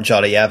Cathcart and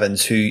Johnny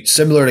Evans who,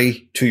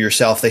 similarly to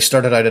yourself, they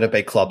started out at a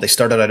big club. They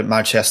started out at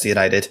Manchester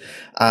United,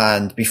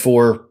 and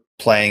before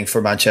playing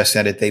for Manchester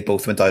United, they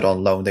both went out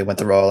on loan. They went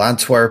to Royal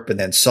Antwerp and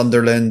then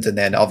Sunderland, and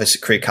then obviously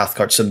Craig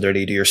Cathcart,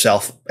 similarly to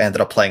yourself, ended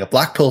up playing at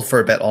Blackpool for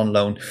a bit on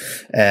loan.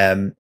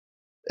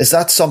 Is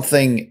that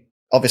something,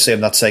 obviously I'm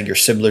not saying you're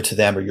similar to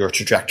them or your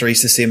trajectory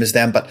is the same as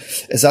them, but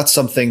is that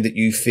something that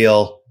you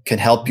feel can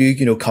help you,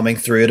 you know, coming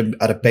through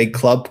at a big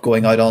club,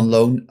 going out on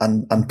loan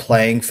and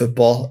playing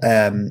football,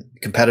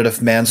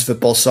 competitive men's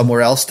football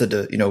somewhere else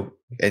to,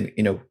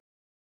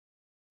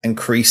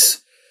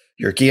 increase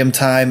your game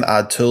time,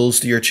 add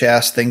tools to your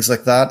chest, things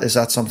like that? Is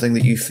that something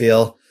that you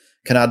feel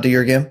can add to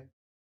your game?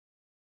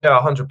 Yeah,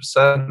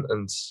 100%.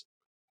 And,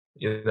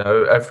 you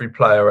know, every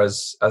player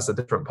has a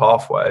different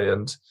pathway.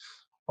 And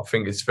I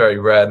think it's very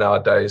rare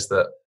nowadays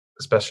that,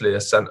 especially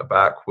a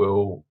centre-back,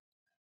 will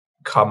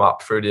come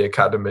up through the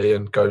academy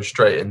and go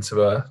straight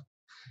into a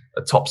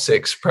top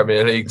 6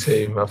 Premier League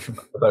team. I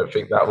don't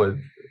think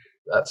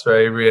that's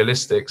very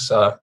realistic.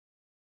 So,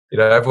 you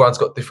know, everyone's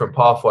got different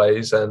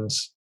pathways, and,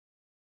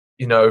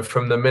 you know,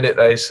 from the minute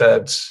they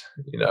said,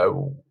 you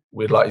know,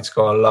 we'd like you to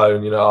go on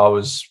loan, you know, I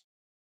was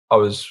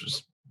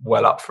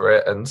well up for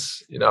it, and,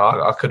 you know,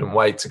 I couldn't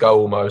wait to go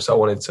almost. I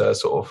wanted to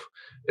sort of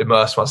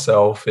immerse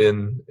myself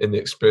in the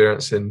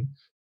experience in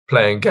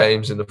playing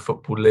games in the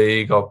Football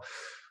League. I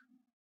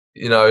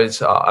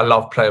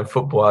love playing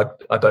football.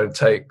 I don't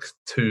take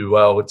too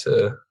well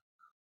to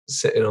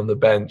sitting on the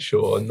bench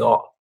or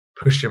not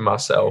pushing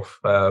myself.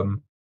 I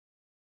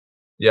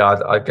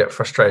get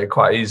frustrated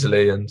quite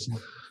easily, and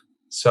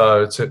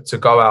so to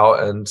go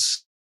out and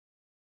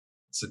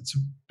to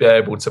be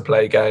able to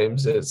play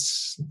games,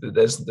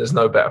 there's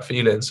no better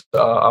feeling. So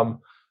I'm,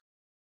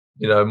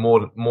 you know,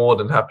 more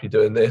than happy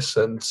doing this,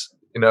 and,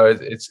 you know,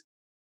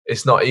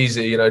 it's not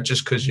easy, you know,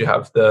 just because you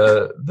have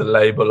the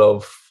label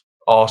of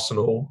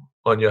Arsenal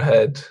on your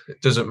head,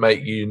 it doesn't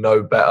make you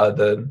no better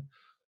than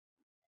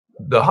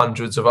the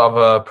hundreds of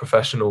other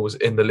professionals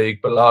in the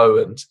league below,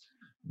 and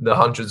the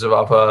hundreds of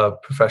other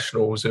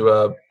professionals who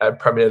are at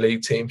Premier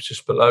League teams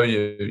just below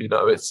you. You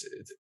know, it's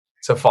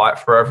a fight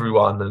for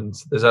everyone, and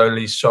there's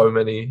only so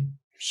many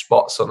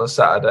spots on a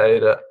Saturday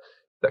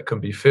that can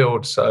be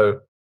filled. So,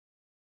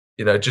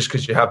 you know, just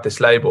because you have this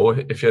label,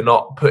 if you're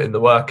not putting the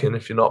work in,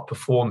 if you're not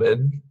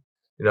performing,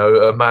 you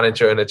know, a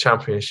manager in a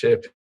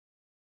championship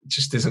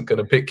just isn't going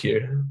to pick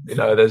you. You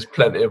know, there's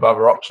plenty of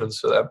other options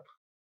for them.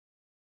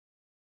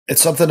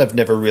 It's something I've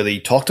never really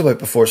talked about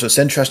before, so it's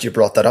interesting you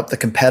brought that up, the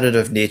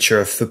competitive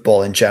nature of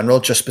football in general,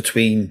 just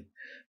between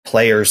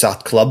players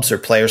at clubs or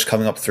players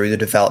coming up through the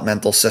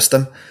developmental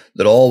system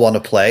that all want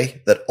to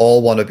play, that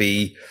all want to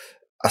be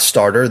a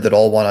starter, that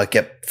all want to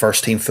get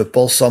first team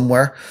football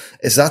somewhere.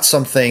 Is that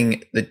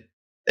something that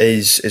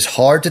is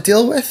hard to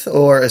deal with,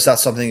 or is that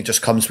something that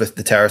just comes with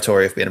the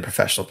territory of being a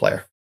professional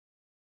player?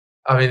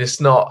 I mean,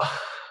 it's not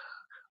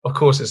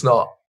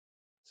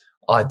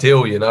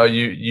ideal, you know.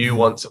 You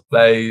want to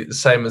play the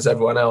same as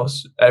everyone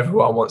else.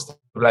 Everyone wants to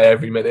play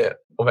every minute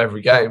of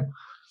every game,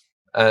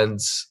 and,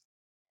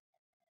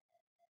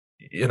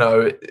 you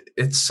know,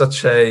 it's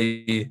such a,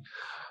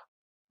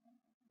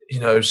 you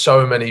know,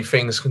 so many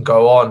things can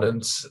go on.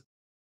 And,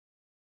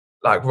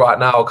 like, right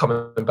now,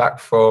 coming back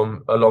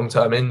from a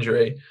long-term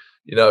injury,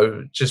 you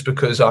know, just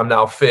because I'm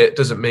now fit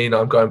doesn't mean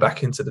I'm going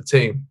back into the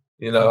team.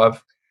 You know,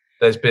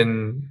 there's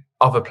been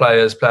other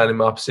players playing in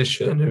my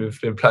position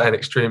who've been playing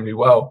extremely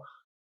well.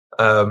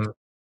 And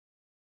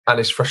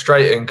it's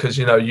frustrating because,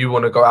 you know, you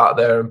want to go out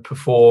there and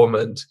perform,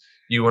 and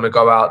you want to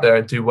go out there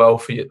and do well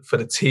for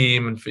the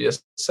team and for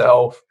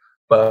yourself.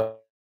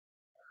 But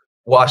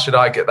why should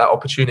I get that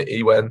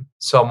opportunity when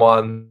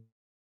someone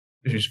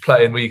who's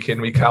playing week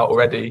in, week out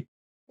already,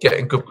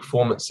 getting good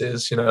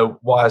performances, you know,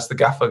 why is the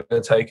gaffer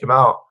going to take him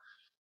out?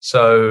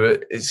 So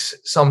it's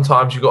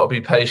sometimes you've got to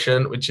be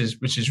patient, which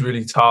is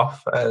really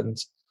tough. And,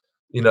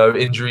 you know,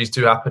 injuries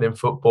do happen in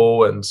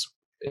football, and,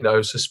 you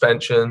know,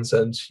 suspensions,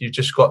 and you've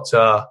just got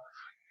to,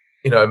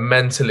 you know,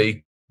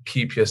 mentally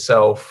keep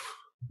yourself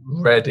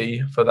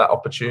ready for that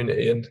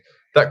opportunity. And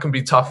that can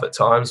be tough at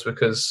times,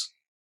 because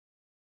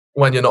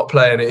when you're not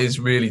playing, it is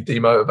really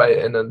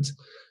demotivating, and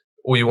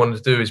all you want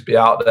to do is be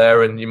out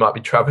there, and you might be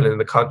traveling in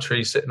the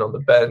country, sitting on the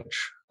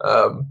bench.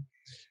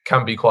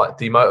 Can be quite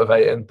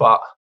demotivating,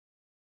 but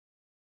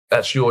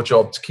that's your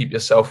job to keep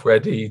yourself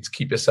ready, to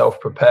keep yourself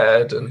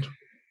prepared, and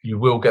you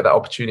will get that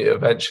opportunity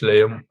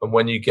eventually. And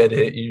when you get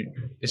it,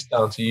 it's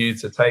down to you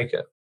to take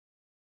it.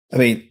 I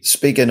mean,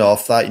 speaking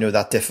of that, you know,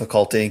 that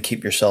difficulty and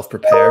keep yourself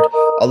prepared,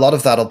 a lot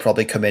of that'll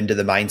probably come into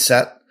the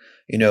mindset,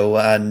 you know.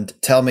 And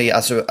tell me,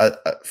 as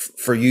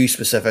for you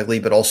specifically,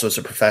 but also as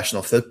a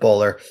professional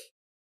footballer,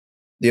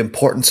 the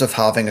importance of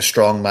having a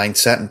strong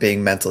mindset and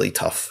being mentally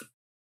tough.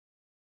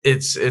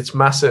 It's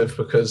massive,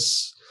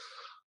 because,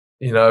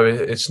 you know,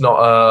 it's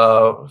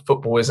not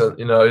football isn't,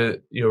 you know,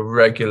 your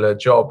regular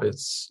job.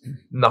 It's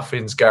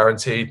nothing's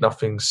guaranteed,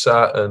 nothing's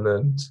certain.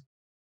 And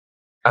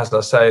as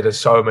I say, there's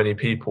so many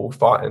people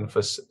fighting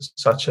for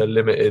such a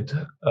limited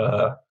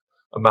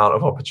amount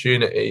of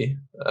opportunity.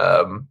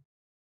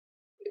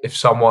 If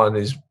someone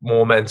is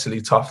more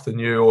mentally tough than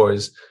you, or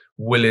is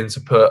willing to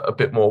put a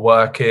bit more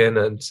work in,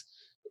 and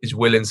is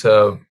willing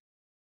to,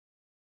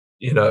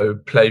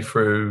 play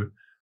through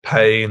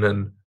pain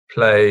and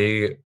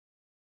play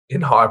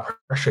in high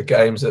pressure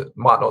games that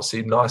might not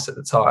seem nice at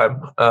the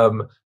time,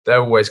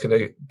 they're always going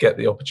to get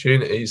the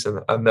opportunities,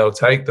 and they'll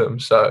take them.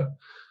 So,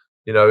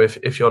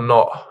 if you're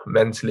not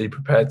mentally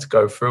prepared to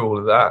go through all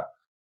of that,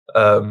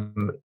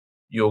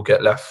 you'll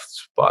get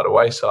left by the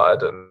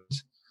wayside. And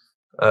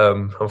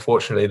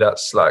unfortunately,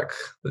 that's like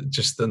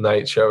just the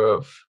nature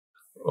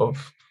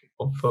of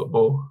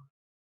football.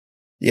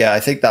 Yeah, I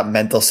think that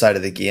mental side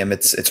of the game,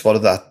 it's one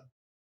of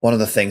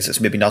the things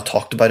that's maybe not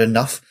talked about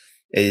enough,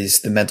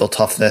 is the mental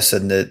toughness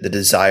and the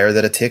desire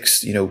that it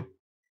takes,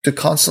 to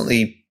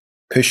constantly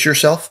push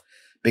yourself,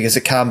 because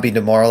it can be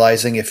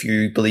demoralizing if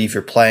you believe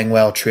you're playing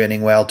well,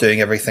 training well, doing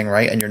everything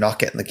right, and you're not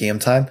getting the game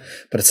time.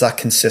 But it's that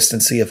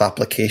consistency of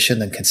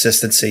application and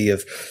consistency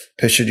of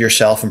pushing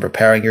yourself and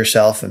preparing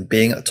yourself and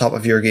being at the top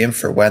of your game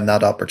for when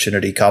that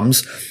opportunity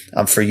comes.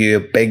 And for you, a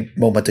big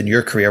moment in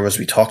your career, as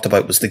we talked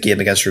about, was the game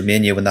against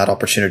Romania when that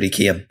opportunity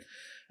came.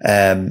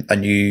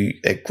 And you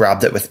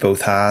grabbed it with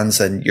both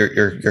hands, and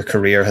your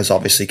career has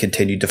obviously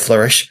continued to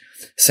flourish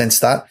since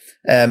that.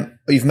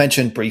 You've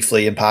mentioned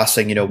briefly in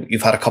passing,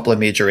 you've had a couple of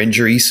major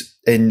injuries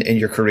in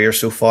your career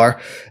so far.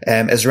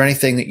 Is there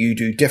anything that you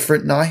do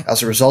different now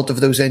as a result of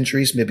those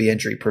injuries? Maybe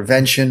injury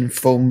prevention,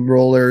 foam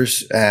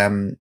rollers,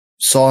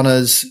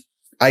 saunas,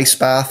 ice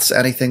baths,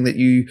 anything that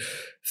you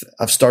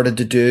have started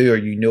to do or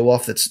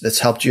of that's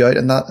helped you out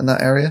in that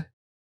area?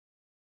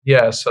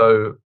 Yeah,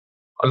 so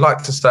I'd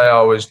like to say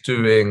I was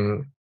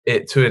doing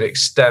it to an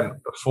extent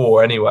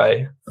before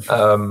anyway.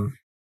 And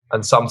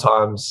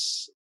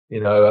sometimes,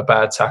 a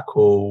bad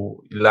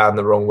tackle, you land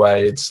the wrong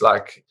way, it's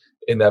like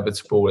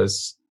inevitable.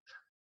 As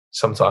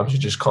sometimes you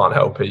just can't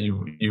help it.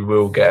 You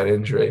will get an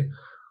injury.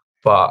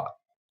 But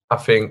I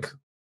think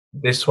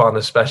this one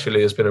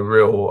especially has been a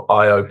real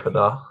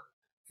eye-opener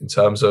in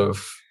terms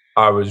of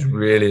I was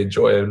really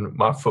enjoying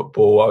my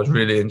football. I was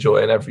really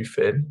enjoying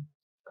everything.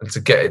 And to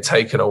get it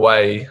taken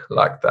away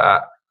like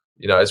that,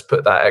 it's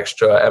put that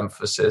extra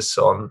emphasis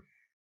on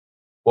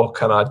what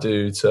can I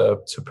do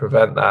to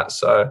prevent that.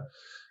 So,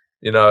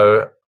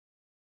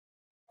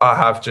 I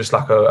have just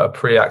like a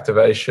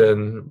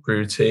pre-activation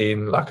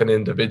routine, like an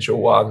individual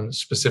one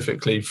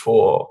specifically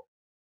for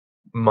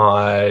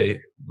my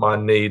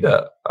knee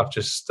that I've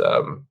just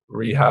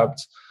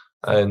rehabbed.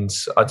 And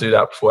I do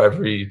that before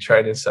every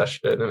training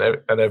session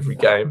and every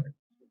game.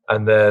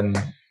 And then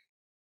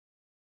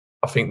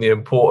I think the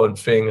important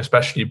thing,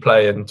 especially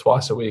playing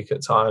twice a week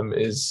at time,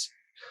 is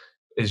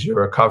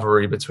your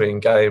recovery between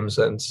games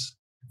and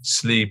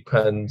sleep,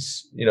 and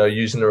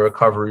using the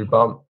recovery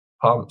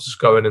pumps,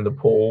 going in the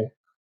pool.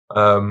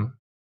 I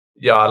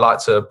like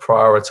to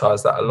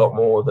prioritize that a lot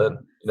more than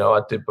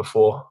I did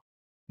before.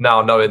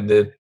 Now, knowing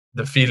the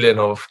feeling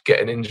of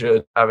getting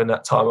injured, having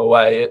that time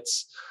away,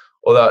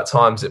 although at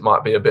times it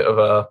might be a bit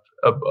of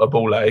a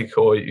ball ache,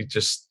 or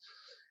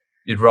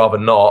you'd rather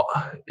not.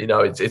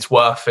 It's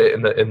worth it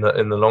in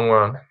the long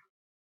run.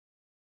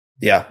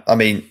 Yeah, I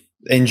mean,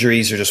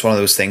 injuries are just one of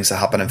those things that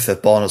happen in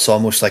football, and it's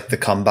almost like the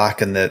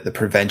comeback and the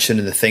prevention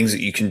and the things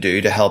that you can do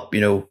to help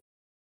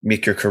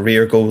make your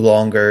career go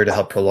longer, to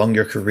help prolong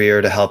your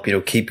career, to help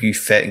keep you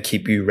fit and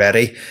keep you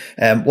ready.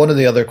 One of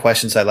the other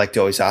questions I like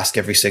to always ask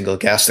every single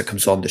guest that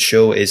comes on the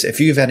show is, if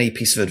you have any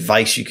piece of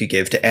advice you could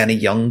give to any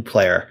young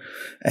player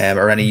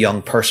or any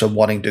young person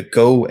wanting to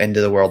go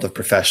into the world of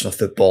professional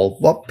football,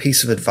 what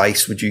piece of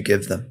advice would you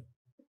give them?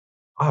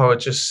 I would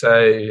just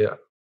say,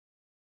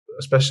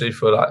 especially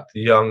for like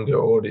the younger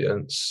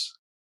audience,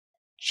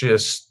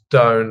 just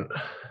don't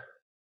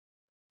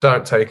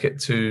take it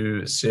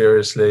too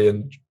seriously,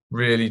 and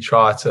really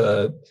try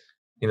to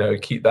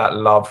keep that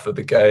love for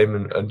the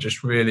game, and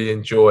just really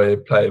enjoy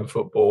playing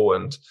football,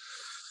 and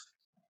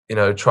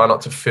try not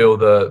to feel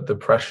the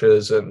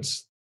pressures, and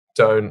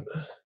don't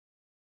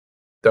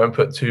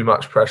put too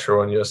much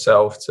pressure on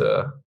yourself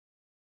to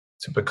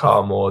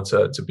become or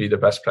to be the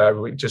best player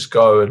every week. Just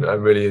go and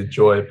really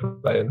enjoy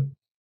playing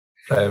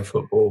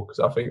football, because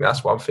I think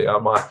that's one thing I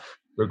might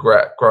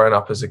regret growing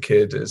up as a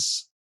kid,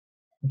 is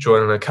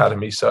joining an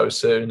academy so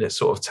soon. It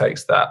sort of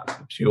takes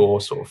that pure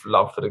sort of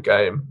love for the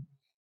game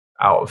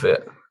out of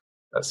it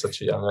at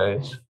such a young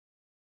age.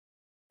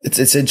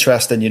 It's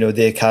interesting,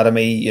 the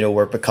academy,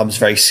 where it becomes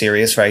very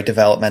serious, very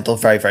developmental,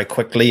 very, very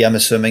quickly, I'm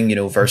assuming,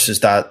 versus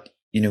that,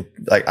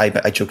 like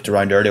I joked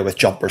around earlier with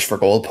jumpers for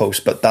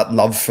goalposts, but that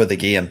love for the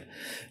game.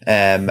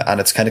 And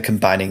it's kind of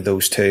combining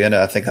those two. And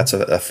I think that's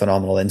a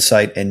phenomenal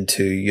insight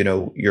into,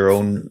 your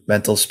own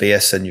mental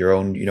space and your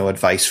own,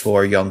 advice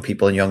for young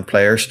people and young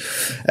players.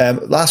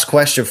 Last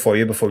question for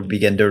you before we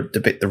begin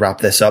to wrap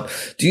this up.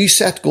 Do you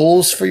set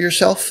goals for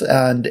yourself?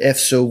 And if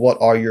so, what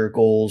are your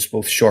goals,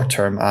 both short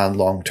term and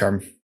long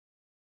term?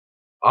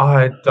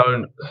 I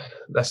don't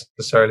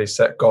necessarily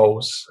set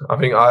goals. I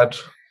think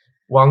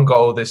one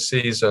goal this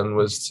season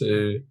was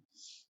to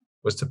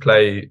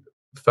play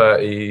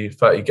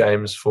 30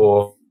 games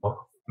for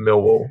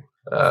Millwall.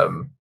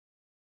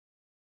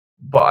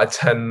 But I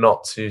tend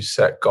not to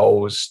set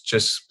goals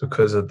just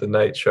because of the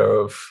nature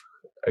of,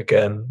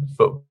 again,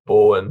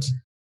 football. And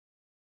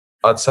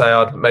I'd say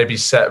I'd maybe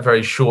set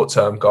very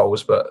short-term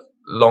goals, but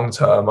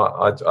long-term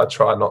I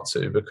try not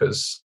to,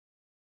 because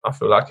I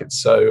feel like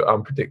it's so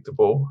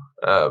unpredictable.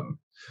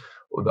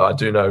 Although I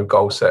do know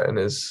goal setting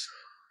is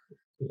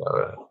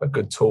a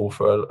good tool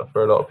for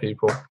a lot of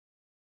people.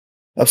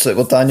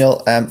 Absolutely. Well, Daniel,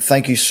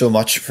 thank you so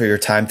much for your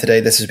time today.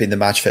 This has been the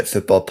Match Fit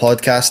Football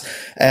Podcast.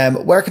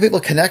 Where can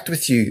people connect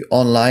with you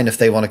online if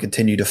they want to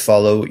continue to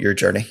follow your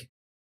journey?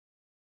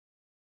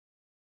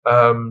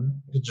 You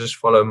can just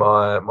follow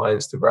my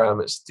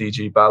Instagram. It's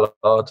DG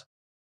Ballard.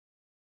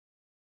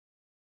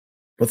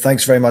 Well,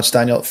 thanks very much,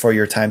 Daniel, for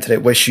your time today.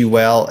 Wish you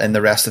well in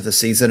the rest of the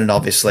season. And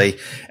obviously,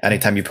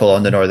 anytime you pull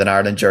on the Northern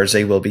Ireland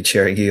jersey, we'll be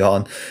cheering you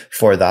on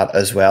for that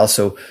as well.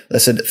 So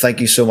listen, thank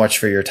you so much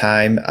for your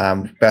time.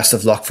 Best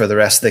of luck for the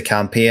rest of the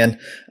campaign.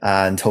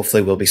 And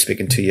hopefully we'll be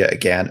speaking to you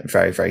again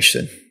very, very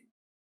soon.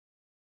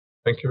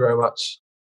 Thank you very much.